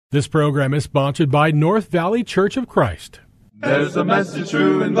This program is sponsored by North Valley Church of Christ. There's a message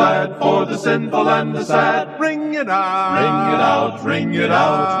true and glad for the sinful and the sad. Ring it out, ring it out, ring it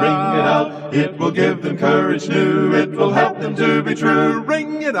out, ring it out. It will give them courage new, it will help them to be true.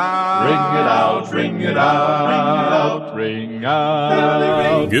 Ring it out, ring it out, ring it out, ring it out,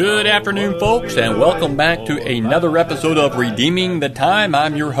 ring out. Good afternoon, folks, and welcome back to another episode of Redeeming the Time.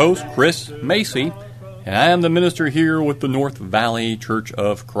 I'm your host, Chris Macy, and I am the minister here with the North Valley Church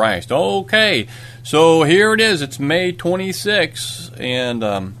of Christ. Okay, so here it is. It's May 26th,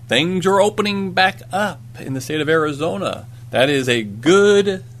 and things are opening back up in the state of Arizona. That is a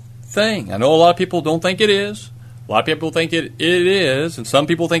good thing. I know a lot of people don't think it is. A lot of people think it is, and some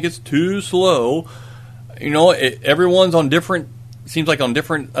people think it's too slow. You know, everyone's on different, seems like on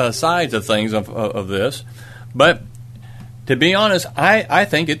different sides of things of this. But to be honest, I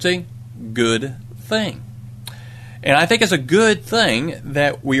think it's a good thing. And I think it's a good thing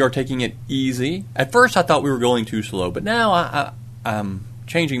that we are taking it easy. At first I thought we were going too slow, but now I'm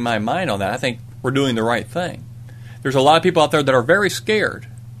changing my mind on that. I think we're doing the right thing. There's a lot of people out there that are very scared,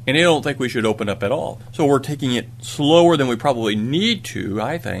 and they don't think we should open up at all. So we're taking it slower than we probably need to,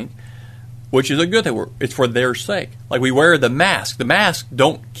 I think, which is a good thing. It's for their sake. Like we wear the mask. The mask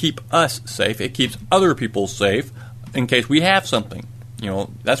don't keep us safe. It keeps other people safe in case we have something. You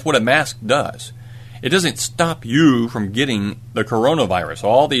know, that's what a mask does. It doesn't stop you from getting the coronavirus.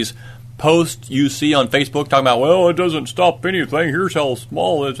 All these posts you see on Facebook talking about, well, it doesn't stop anything. Here's how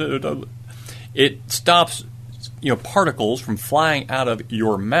small it is. It stops, particles from flying out of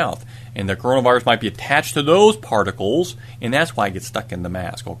your mouth. And the coronavirus might be attached to those particles, and that's why it gets stuck in the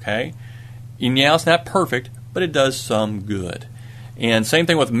mask, okay? And yeah, it's not perfect, but it does some good. And same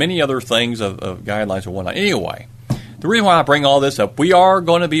thing with many other things of guidelines and whatnot. Anyway, the reason why I bring all this up, we are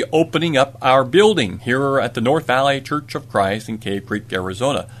going to be opening up our building here at the North Valley Church of Christ in Cave Creek,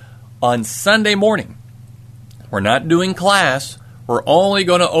 Arizona, on Sunday morning. We're not doing class. We're only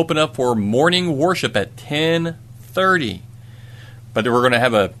going to open up for morning worship at 10:30. But we're going to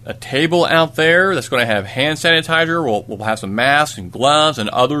have a table out there that's going to have hand sanitizer. We'll have some masks and gloves and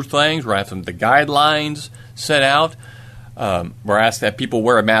other things. We're going to have the guidelines set out. We're asked that people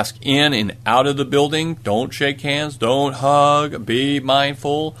wear a mask in and out of the building. Don't shake hands. Don't hug. Be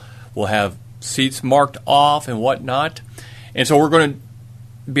mindful. We'll have seats marked off and whatnot. And so we're going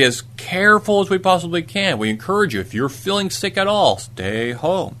to be as careful as we possibly can. We encourage you, if you're feeling sick at all, stay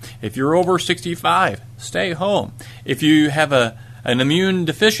home. If you're over 65, stay home. If you have an immune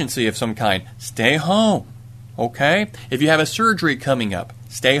deficiency of some kind, stay home. Okay? If you have a surgery coming up,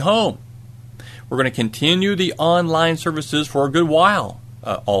 stay home. We're going to continue the online services for a good while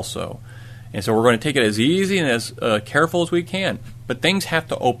also. And so we're going to take it as easy and as careful as we can. But things have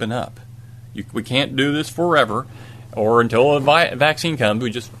to open up. We can't do this forever or until a vaccine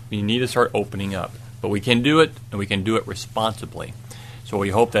comes. We need to start opening up. But we can do it, and we can do it responsibly. So we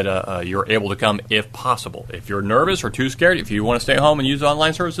hope that you're able to come if possible. If you're nervous or too scared, if you want to stay home and use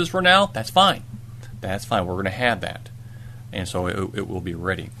online services for now, that's fine. That's fine. We're going to have that. And so it will be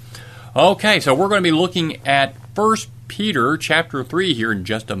ready. Okay, so we're going to be looking at 1 Peter chapter 3 here in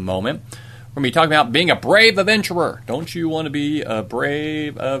just a moment. We're going to be talking about being a brave adventurer. Don't you want to be a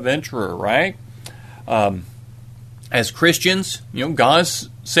brave adventurer, right? As Christians, God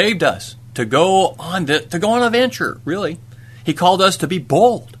saved us to go on an adventure, really. He called us to be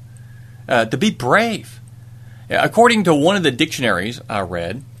bold, to be brave. According to one of the dictionaries I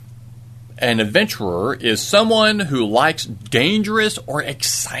read, an adventurer is someone who likes dangerous or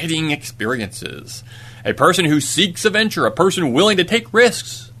exciting experiences. A person who seeks adventure, a person willing to take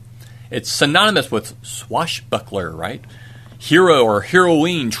risks. It's synonymous with swashbuckler, right? Hero or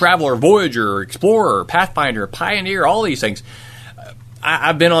heroine, traveler, voyager, explorer, pathfinder, pioneer, all these things.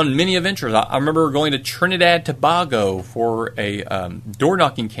 I've been on many adventures. I remember going to Trinidad, Tobago for a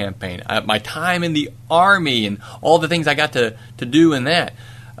door-knocking campaign. My time in the Army and all the things I got to do in that.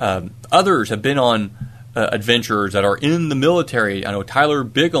 Others have been on adventures that are in the military. I know Tyler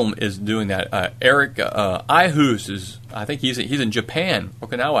Bigham is doing that. Eric Ihus is, I think he's in Japan,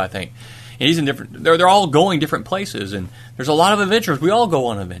 Okinawa, I think. And he's in different. They're all going different places, and there's a lot of adventures. We all go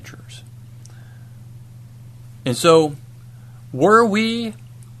on adventures, and so were we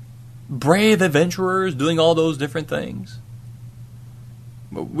brave adventurers doing all those different things?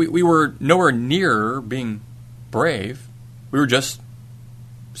 We were nowhere near being brave. We were just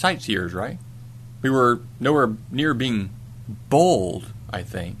sightseers, right? We were nowhere near being bold, I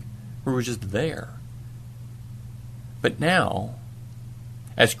think. We were just there. But now,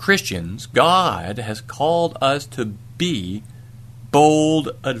 as Christians, God has called us to be bold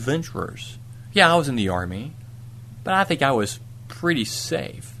adventurers. Yeah, I was in the Army, but I think I was pretty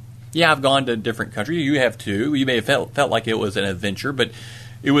safe. Yeah, I've gone to different countries. You have too. You may have felt like it was an adventure, but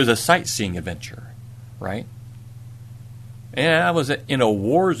it was a sightseeing adventure, right? And I was in a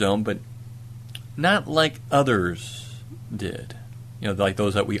war zone, but not like others did. Like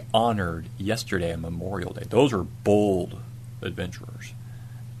those that we honored yesterday on Memorial Day. Those are bold adventurers.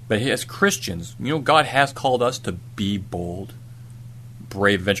 But as Christians, God has called us to be bold,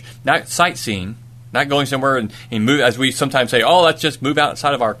 brave adventure. Not sightseeing, not going somewhere and move, as we sometimes say, let's just move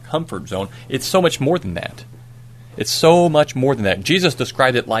outside of our comfort zone. It's so much more than that. It's so much more than that. Jesus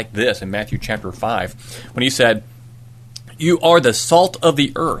described it like this in Matthew chapter 5, when he said, "You are the salt of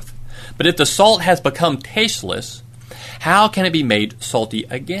the earth. But if the salt has become tasteless, how can it be made salty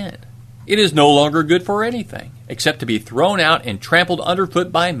again? It is no longer good for anything, except to be thrown out and trampled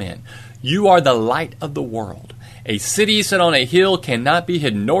underfoot by men. You are the light of the world. A city set on a hill cannot be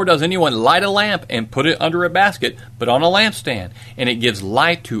hidden, nor does anyone light a lamp and put it under a basket, but on a lampstand, and it gives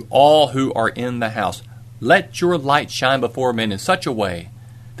light to all who are in the house. Let your light shine before men in such a way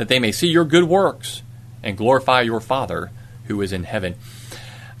that they may see your good works and glorify your Father who is in heaven."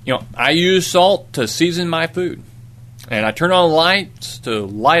 I use salt to season my food, and I turn on lights to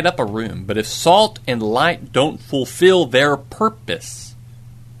light up a room. But if salt and light don't fulfill their purpose,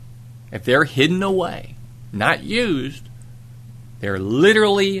 if they're hidden away, not used, they're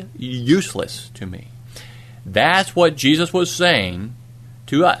literally useless to me. That's what Jesus was saying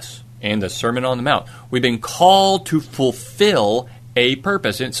to us in the Sermon on the Mount. We've been called to fulfill a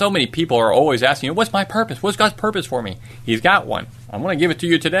purpose. And so many people are always asking, what's my purpose? What's God's purpose for me? He's got one. I'm going to give it to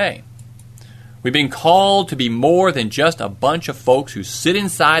you today. We've been called to be more than just a bunch of folks who sit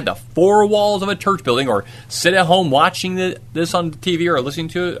inside the four walls of a church building or sit at home watching this on the TV or listening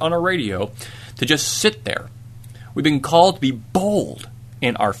to it on a radio, to just sit there. We've been called to be bold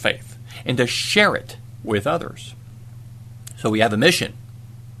in our faith and to share it with others. So we have a mission.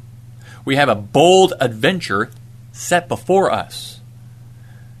 We have a bold adventure set before us.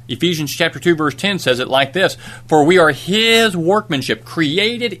 Ephesians chapter 2 verse 10 says it like this: "For we are His workmanship,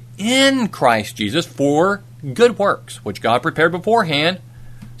 created in Christ Jesus for good works, which God prepared beforehand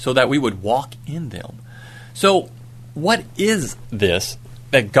so that we would walk in them." So what is this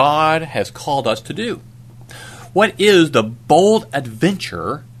that God has called us to do? What is the bold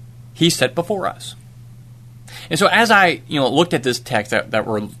adventure He set before us? And so as I looked at this text that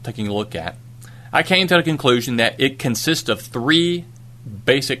we're taking a look at, I came to the conclusion that it consists of three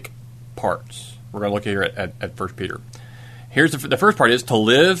basic parts. We're going to look here at 1 Peter. Here's the first part is to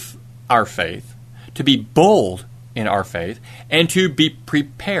live our faith, to be bold in our faith, and to be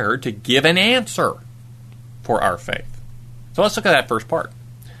prepared to give an answer for our faith. So let's look at that first part.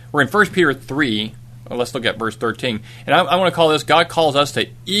 We're in 1 Peter 3. Let's look at verse 13. And I want to call this, God calls us to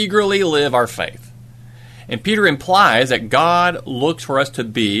eagerly live our faith. And Peter implies that God looks for us to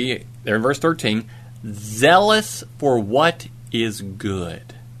be, there in verse 13, zealous for what is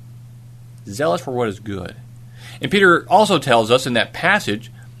good. Zealous for what is good. And Peter also tells us in that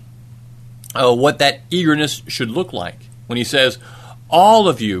passage what that eagerness should look like. When he says, all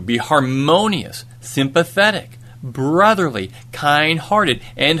of you be harmonious, sympathetic, brotherly, kind-hearted,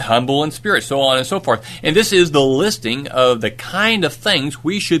 and humble in spirit, so on and so forth. And this is the listing of the kind of things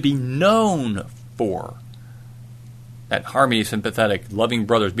we should be known for. That harmony, sympathetic, loving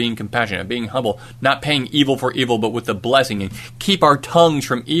brothers, being compassionate, being humble, not paying evil for evil, but with the blessing, and keep our tongues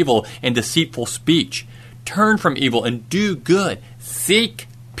from evil and deceitful speech. Turn from evil and do good. Seek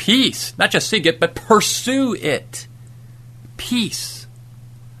peace. Not just seek it, but pursue it. Peace.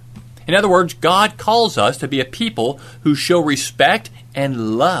 In other words, God calls us to be a people who show respect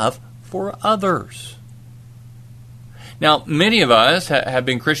and love for others. Now, many of us have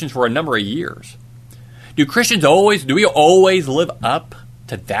been Christians for a number of years. Do we always live up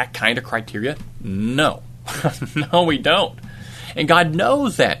to that kind of criteria? No. No, we don't. And God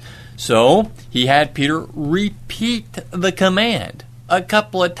knows that. So He had Peter repeat the command a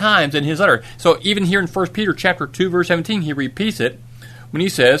couple of times in his letter. So even here in 1 Peter chapter 2, verse 17, he repeats it when he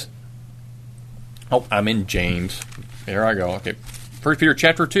says, I'm in James. There I go. Okay. 1 Peter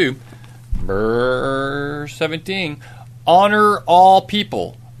chapter 2, verse 17. Honor all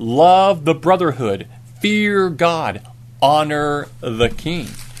people. Love the brotherhood. Fear God. Honor the king.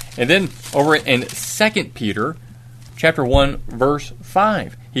 And then over in 2 Peter chapter 1, verse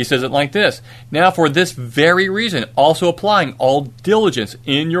 5, he says it like this. Now for this very reason, also applying all diligence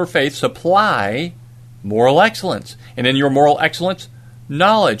in your faith, supply moral excellence. And in your moral excellence,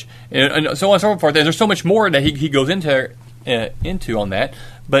 knowledge. And so on and so forth. And there's so much more that he goes into on that.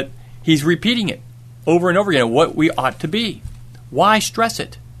 But he's repeating it over and over again, what we ought to be. Why stress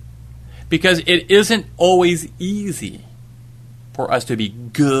it? Because it isn't always easy for us to be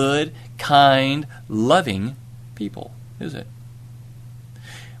good, kind, loving people, is it?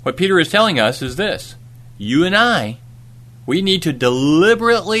 What Peter is telling us is this. You and I, we need to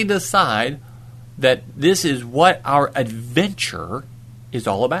deliberately decide that this is what our adventure is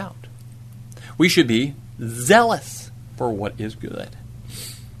all about. We should be zealous for what is good.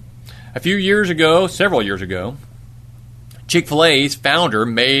 A few years ago, several years ago, Chick-fil-A's founder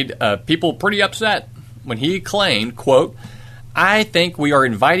made people pretty upset when he claimed, quote, "I think we are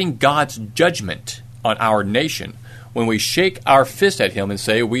inviting God's judgment on our nation when we shake our fist at him and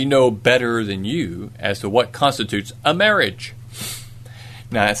say we know better than you as to what constitutes a marriage."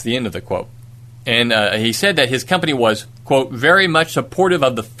 Now, that's the end of the quote. And he said that his company was, quote, "very much supportive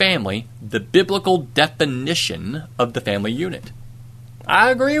of the family, the biblical definition of the family unit." I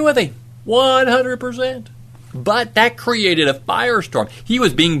agree with him, 100%. But that created a firestorm. He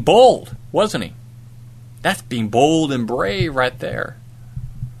was being bold, wasn't he? That's being bold and brave right there.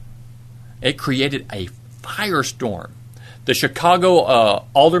 It created a firestorm. The Chicago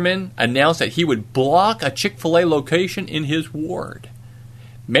alderman announced that he would block a Chick-fil-A location in his ward.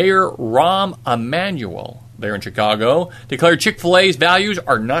 Mayor Rahm Emanuel, there in Chicago, declared Chick-fil-A's values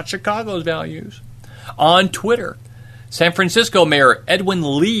are not Chicago's values. On Twitter, San Francisco Mayor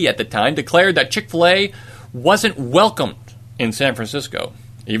Edwin Lee at the time declared that Chick-fil-A wasn't welcomed in San Francisco,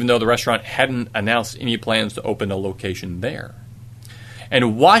 even though the restaurant hadn't announced any plans to open a location there.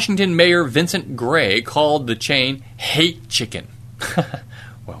 And Washington Mayor Vincent Gray called the chain hate chicken.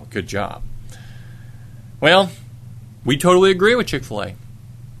 Well, good job. Well, we totally agree with Chick-fil-A.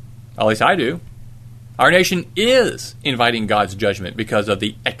 At least I do. Our nation is inviting God's judgment because of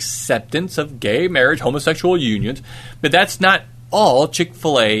the acceptance of gay marriage, homosexual unions, but that's not all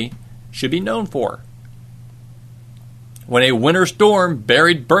Chick-fil-A should be known for. When a winter storm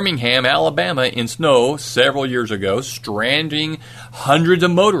buried Birmingham, Alabama in snow several years ago, stranding hundreds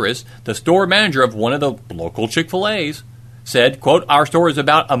of motorists, the store manager of one of the local Chick-fil-A's said, quote, "Our store is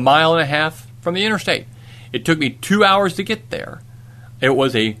about 1.5 miles from the interstate. It took me 2 hours to get there. It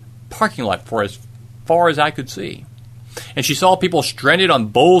was a parking lot for as far as I could see." And she saw people stranded on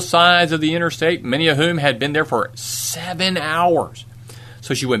both sides of the interstate, many of whom had been there for 7 hours.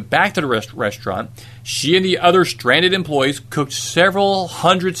 So she went back to the restaurant. She and the other stranded employees cooked several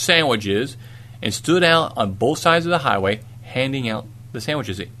hundred sandwiches and stood out on both sides of the highway handing out the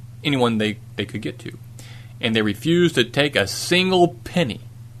sandwiches to anyone they could get to. And they refused to take a single penny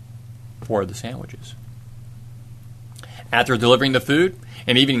for the sandwiches. After delivering the food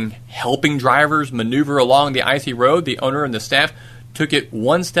and even helping drivers maneuver along the icy road, the owner and the staff took it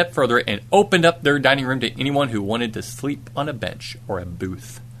one step further and opened up their dining room to anyone who wanted to sleep on a bench or a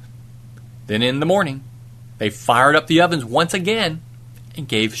booth. Then in the morning, they fired up the ovens once again and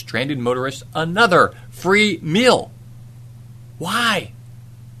gave stranded motorists another free meal. Why?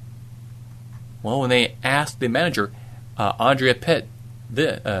 Well, when they asked the manager, Andrea Pitt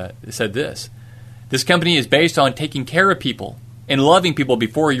said this: "This company is based on taking care of people and loving people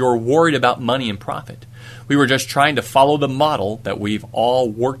before you're worried about money and profit. We were just trying to follow the model that we've all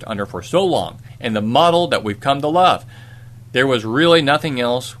worked under for so long and the model that we've come to love. There was really nothing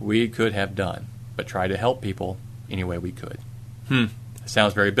else we could have done but try to help people any way we could." That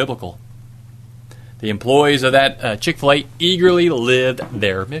sounds very biblical. The employees of that Chick-fil-A eagerly lived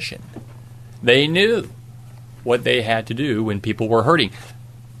their mission. They knew what they had to do when people were hurting.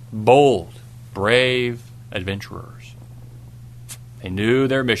 Bold, brave adventurers. They knew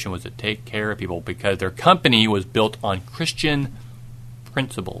their mission was to take care of people because their company was built on Christian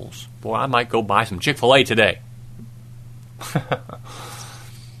principles. Boy, I might go buy some Chick-fil-A today.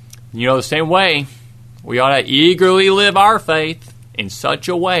 The same way, we ought to eagerly live our faith in such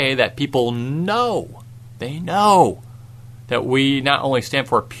a way that people know, they know, that we not only stand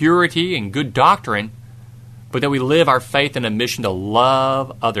for purity and good doctrine, but that we live our faith in a mission to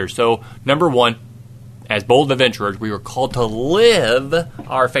love others. So, number one, as bold adventurers, we are called to live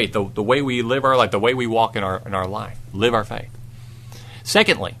our faith, the way we live our life, the way we walk in our life. Live our faith.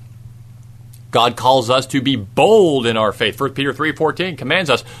 Secondly, God calls us to be bold in our faith. 1 Peter 3:14 commands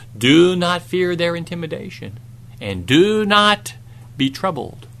us, "Do not fear their intimidation, and do not be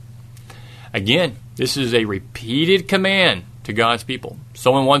troubled." Again, this is a repeated command to God's people.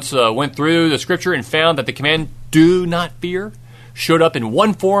 Someone once went through the scripture and found that the command, "do not fear," showed up in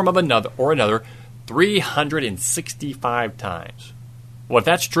one form of another 365 times. Well, if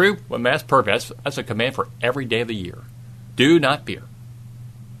that's true, well, that's perfect. That's a command for every day of the year. Do not fear.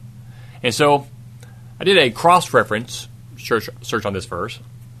 And so I did a cross-reference search on this verse.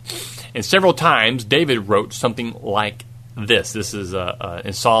 And several times David wrote something like this. This is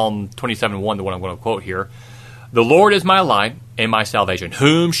in Psalm 27:1, the one I'm going to quote here. "The Lord is my light and my salvation.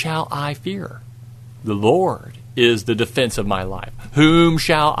 Whom shall I fear? The Lord is the defense of my life. Whom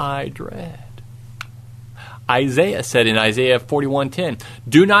shall I dread? Isaiah said in Isaiah 41:10,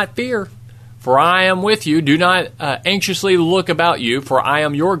 do not fear, for I am with you. Do not anxiously look about you, for I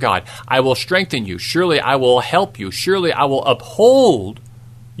am your God. I will strengthen you. Surely I will help you. Surely I will uphold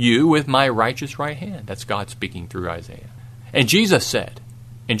you with my righteous right hand. That's God speaking through Isaiah. And Jesus said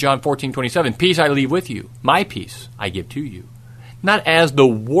in John 14:27, peace I leave with you. My peace I give to you. Not as the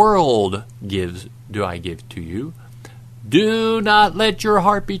world gives do I give to you. Do not let your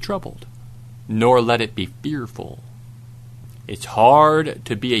heart be troubled, nor let it be fearful. It's hard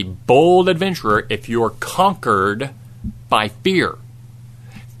to be a bold adventurer if you're conquered by fear.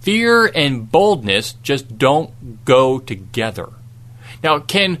 Fear and boldness just don't go together. Now,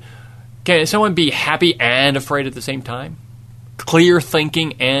 can someone be happy and afraid at the same time? Clear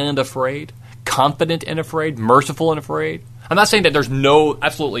thinking and afraid? Confident and afraid? Merciful and afraid? I'm not saying that there's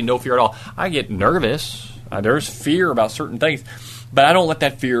absolutely no fear at all. I get nervous. There's fear about certain things, but I don't let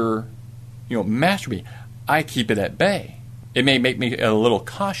that fear, master me. I keep it at bay. It may make me a little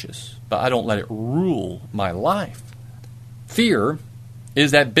cautious, but I don't let it rule my life. Fear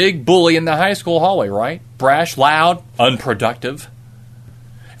is that big bully in the high school hallway, right? Brash, loud, unproductive.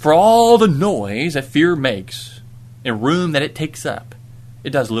 For all the noise that fear makes and room that it takes up,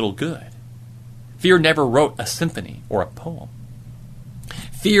 it does little good. Fear never wrote a symphony or a poem.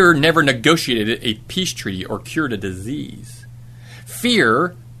 Fear never negotiated a peace treaty or cured a disease.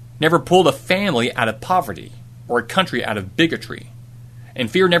 Fear never pulled a family out of poverty or a country out of bigotry. And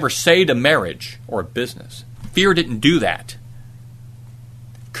fear never saved a marriage or a business. Fear didn't do that.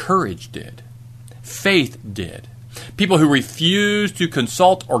 Courage did. Faith did. People who refused to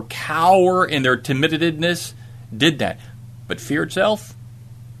consult or cower in their timidness did that. But fear itself?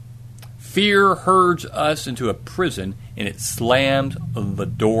 Fear herds us into a prison and it slams the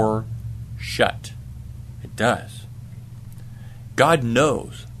door shut. It does. God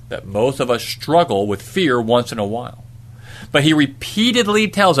knows that most of us struggle with fear once in a while. But He repeatedly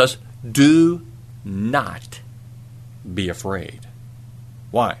tells us, do not be afraid.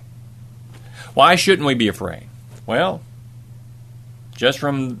 Why? Why shouldn't we be afraid? Well, just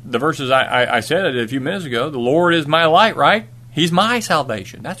from the verses I said a few minutes ago, the Lord is my light, right? He's my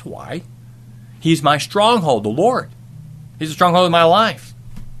salvation. That's why. He's my stronghold, the Lord. He's the stronghold of my life.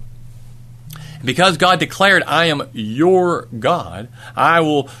 Because God declared, I am your God, I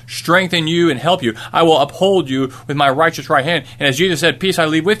will strengthen you and help you. I will uphold you with my righteous right hand. And as Jesus said, peace I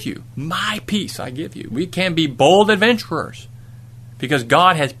leave with you. My peace I give you. We can be bold adventurers because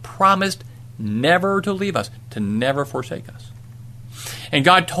God has promised never to leave us, to never forsake us. And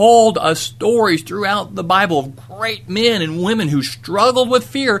God told us stories throughout the Bible of great men and women who struggled with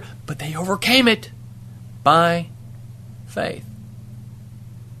fear, but they overcame it by faith.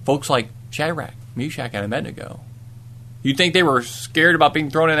 Folks like Shadrach, Meshach, and Abednego. You think they were scared about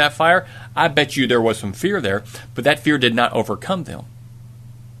being thrown in that fire? I bet you there was some fear there, but that fear did not overcome them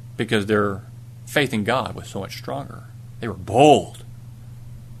because their faith in God was so much stronger. They were bold.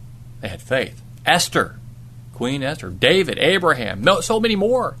 They had faith. Esther, Queen Esther, David, Abraham, so many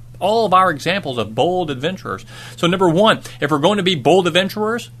more. All of our examples of bold adventurers. So number one, if we're going to be bold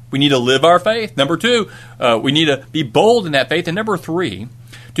adventurers, we need to live our faith. Number two, we need to be bold in that faith. And number three,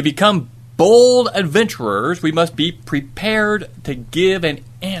 to become bold adventurers, we must be prepared to give an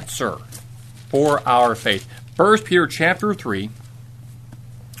answer for our faith. 1 Peter chapter 3,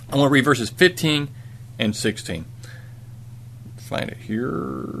 I want to read verses 15 and 16. Find it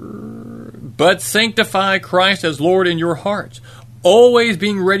here. But sanctify Christ as Lord in your hearts, always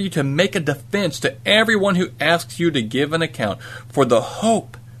being ready to make a defense to everyone who asks you to give an account for the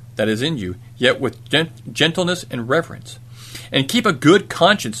hope that is in you, yet with gentleness and reverence. And keep a good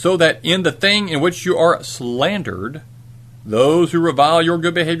conscience, so that in the thing in which you are slandered, those who revile your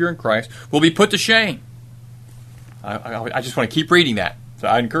good behavior in Christ will be put to shame. I just want to keep reading that. So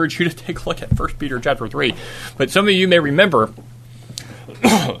I encourage you to take a look at 1 Peter chapter 3. But some of you may remember,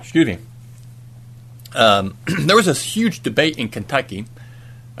 excuse me, there was this huge debate in Kentucky,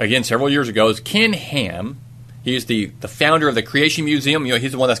 again, several years ago. It was Ken Ham. He's the founder of the Creation Museum.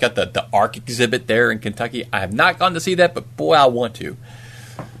 He's the one that's got the Ark exhibit there in Kentucky. I have not gone to see that, but boy, I want to.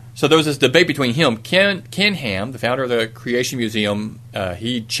 So there was this debate between him, Ken Ham, the founder of the Creation Museum.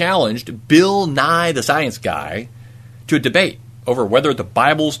 He challenged Bill Nye, the science guy, to a debate over whether the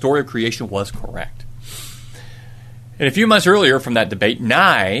Bible's story of creation was correct. And a few months earlier from that debate,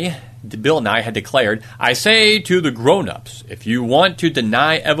 Bill Nye had declared, I say to the grown-ups, if you want to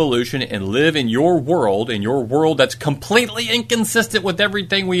deny evolution and live in your world that's completely inconsistent with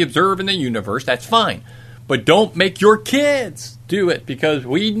everything we observe in the universe, that's fine. But don't make your kids do it, because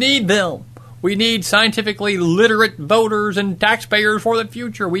we need them. We need scientifically literate voters and taxpayers for the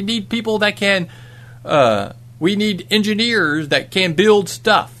future. We need people that can, we need engineers that can build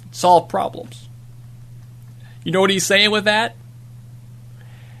stuff, solve problems. You know what he's saying with that?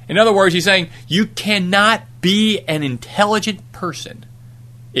 In other words, he's saying you cannot be an intelligent person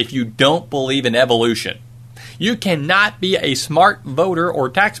if you don't believe in evolution. You cannot be a smart voter or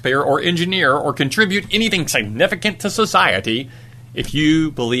taxpayer or engineer or contribute anything significant to society if you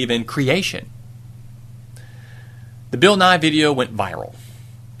believe in creation. The Bill Nye video went viral.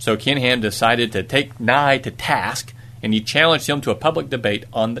 So Ken Ham decided to take Nye to task, and he challenged him to a public debate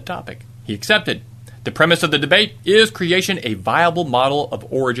on the topic. He accepted. The premise of the debate is creation a viable model of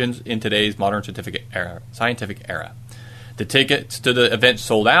origins in today's modern scientific era. The tickets to the event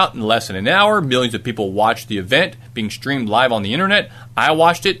sold out in less than an hour. Millions of people watched the event being streamed live on the internet. I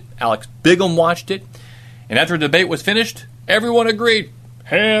watched it. Alex Bigham watched it. And after the debate was finished, everyone agreed.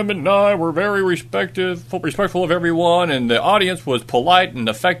 Ham and Nye were very respectful of everyone, and the audience was polite and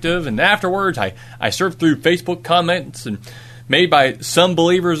effective. And afterwards, I surfed through Facebook comments and made by some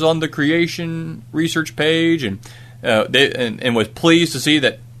believers on the creation research page, and was pleased to see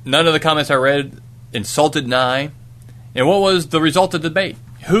that none of the comments I read insulted Nye. And what was the result of the debate?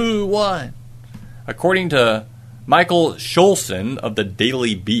 Who won? According to Michael Scholson of the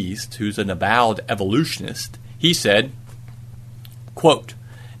Daily Beast, who's an avowed evolutionist, he said, quote,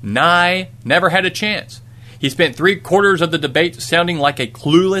 Nye never had a chance. He spent 3/4 of the debate sounding like a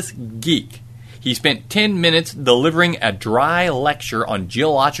clueless geek. He spent 10 minutes delivering a dry lecture on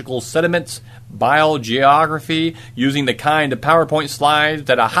geological sediments, biogeography, using the kind of PowerPoint slides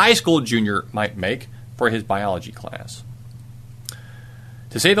that a high school junior might make for his biology class.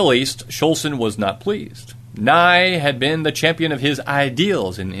 To say the least, Scholson was not pleased. Nye had been the champion of his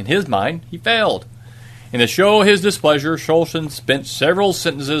ideals, and in his mind, he failed. And to show his displeasure, Scholson spent several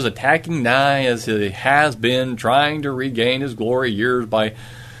sentences attacking Nye as he has been trying to regain his glory years by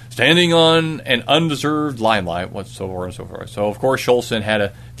standing on an undeserved limelight, so forth and so forth. So, of course, Scholson had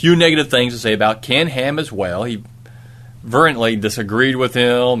a few negative things to say about Ken Ham as well. He vehemently disagreed with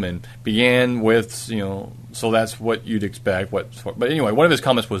him and began with, so that's what you'd expect. But anyway, one of his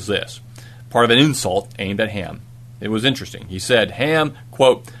comments was this, part of an insult aimed at Ham. It was interesting. He said, Ham,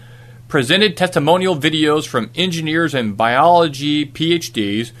 quote, presented testimonial videos from engineers and biology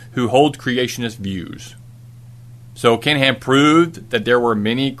PhDs who hold creationist views. So Ken Ham proved that there were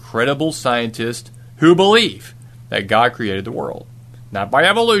many credible scientists who believe that God created the world, not by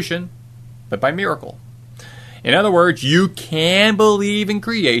evolution, but by miracle. In other words, you can believe in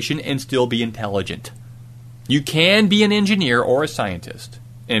creation and still be intelligent. You can be an engineer or a scientist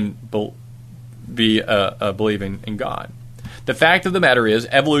and be believing in God. The fact of the matter is,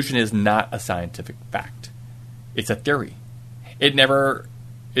 evolution is not a scientific fact. It's a theory. It's never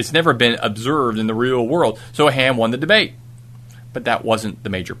been observed in the real world. So Ham won the debate. But that wasn't the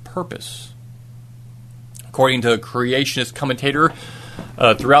major purpose. According to a creationist commentator,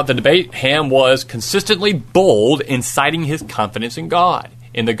 throughout the debate, Ham was consistently bold in citing his confidence in God,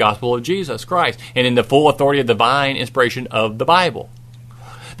 in the gospel of Jesus Christ, and in the full authority of divine inspiration of the Bible.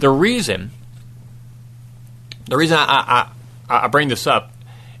 The reason I bring this up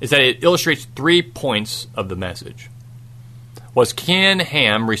is that it illustrates 3 points of the message. Was Ken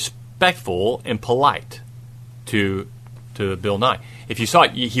Ham respectful and polite to Bill Nye? If you saw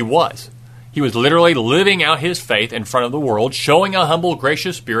it, he was. He was literally living out his faith in front of the world, showing a humble,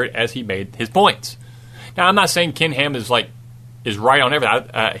 gracious spirit as he made his points. Now, I'm not saying Ken Ham is right on everything.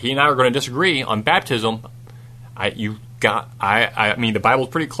 He and I are going to disagree on baptism. I mean, the Bible's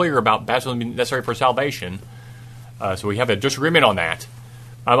pretty clear about baptism being necessary for salvation. So we have a disagreement on that.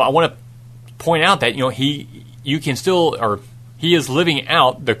 I want to point out that he is living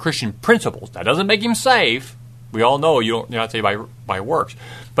out the Christian principles. That doesn't make him saved. We all know you're not saved by works.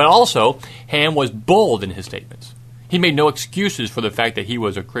 But also, Ham was bold in his statements. He made no excuses for the fact that he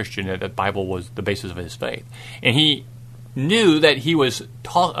was a Christian, that the Bible was the basis of his faith. And he knew that he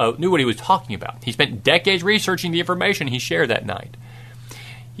knew what he was talking about. He spent decades researching the information he shared that night.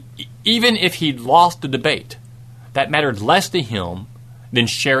 Even if he'd lost the debate, that mattered less to him than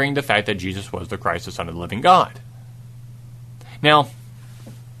sharing the fact that Jesus was the Christ, the Son of the living God. Now,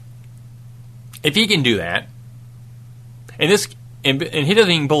 if he can do that, and he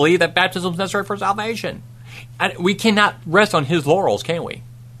doesn't even believe that baptism is necessary for salvation, we cannot rest on his laurels, can we?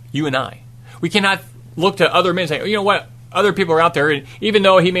 You and I. We cannot look to other men and say, you know what, other people are out there, and even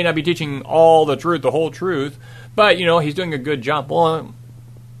though he may not be teaching all the truth, the whole truth, but, he's doing a good job. Well,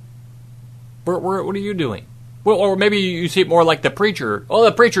 what are you doing? Well, or maybe you see it more like the preacher. Oh,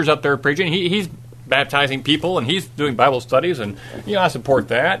 the preacher's up there preaching. He's baptizing people, and he's doing Bible studies, and I support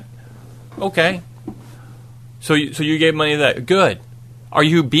that. Okay. So you gave money to that. Good. Are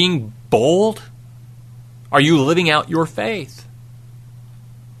you being bold? Are you living out your faith?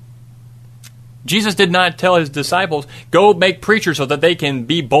 Jesus did not tell his disciples, go make preachers so that they can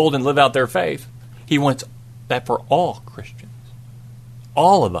be bold and live out their faith. He wants that for all Christians.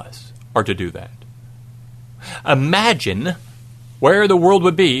 All of us are to do that. Imagine where the world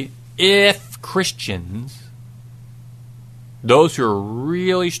would be if Christians, those who are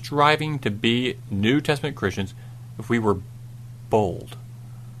really striving to be New Testament Christians, if we were bold.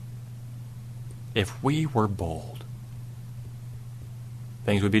 If we were bold,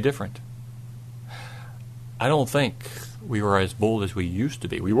 things would be different. I don't think we were as bold as we used to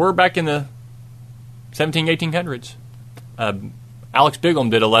be. We were back in the 1800s. Alex Bigelow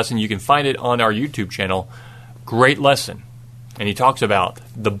did a lesson. You can find it on our YouTube channel. Great lesson. And he talks about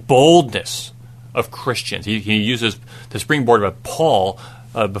the boldness of Christians. He uses the springboard of Paul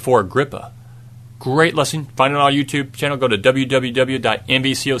before Agrippa. Great lesson. Find it on our YouTube channel. Go to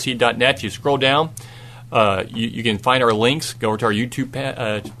www.nvcoc.net. If you scroll down, you can find our links. Go over to our YouTube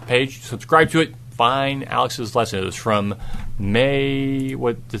page. Subscribe to it. Find Alex's lesson. It was from May,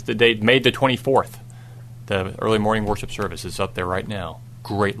 what is the date? May the 24th. The early morning worship service is up there right now.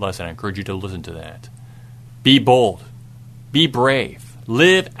 Great lesson. I encourage you to listen to that. Be bold. Be brave.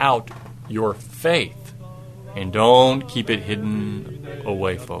 Live out your faith. And don't keep it hidden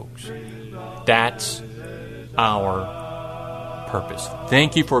away, folks. That's our purpose.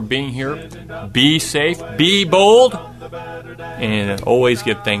 Thank you for being here. Be safe. Be bold. And always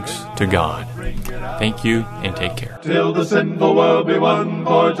give thanks to God. Thank you and take care. Till the sinful world be won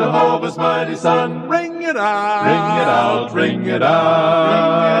for Jehovah's mighty Son. Ring it out. Ring it out. Ring it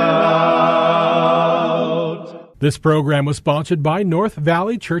out. This program was sponsored by North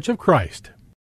Valley Church of Christ.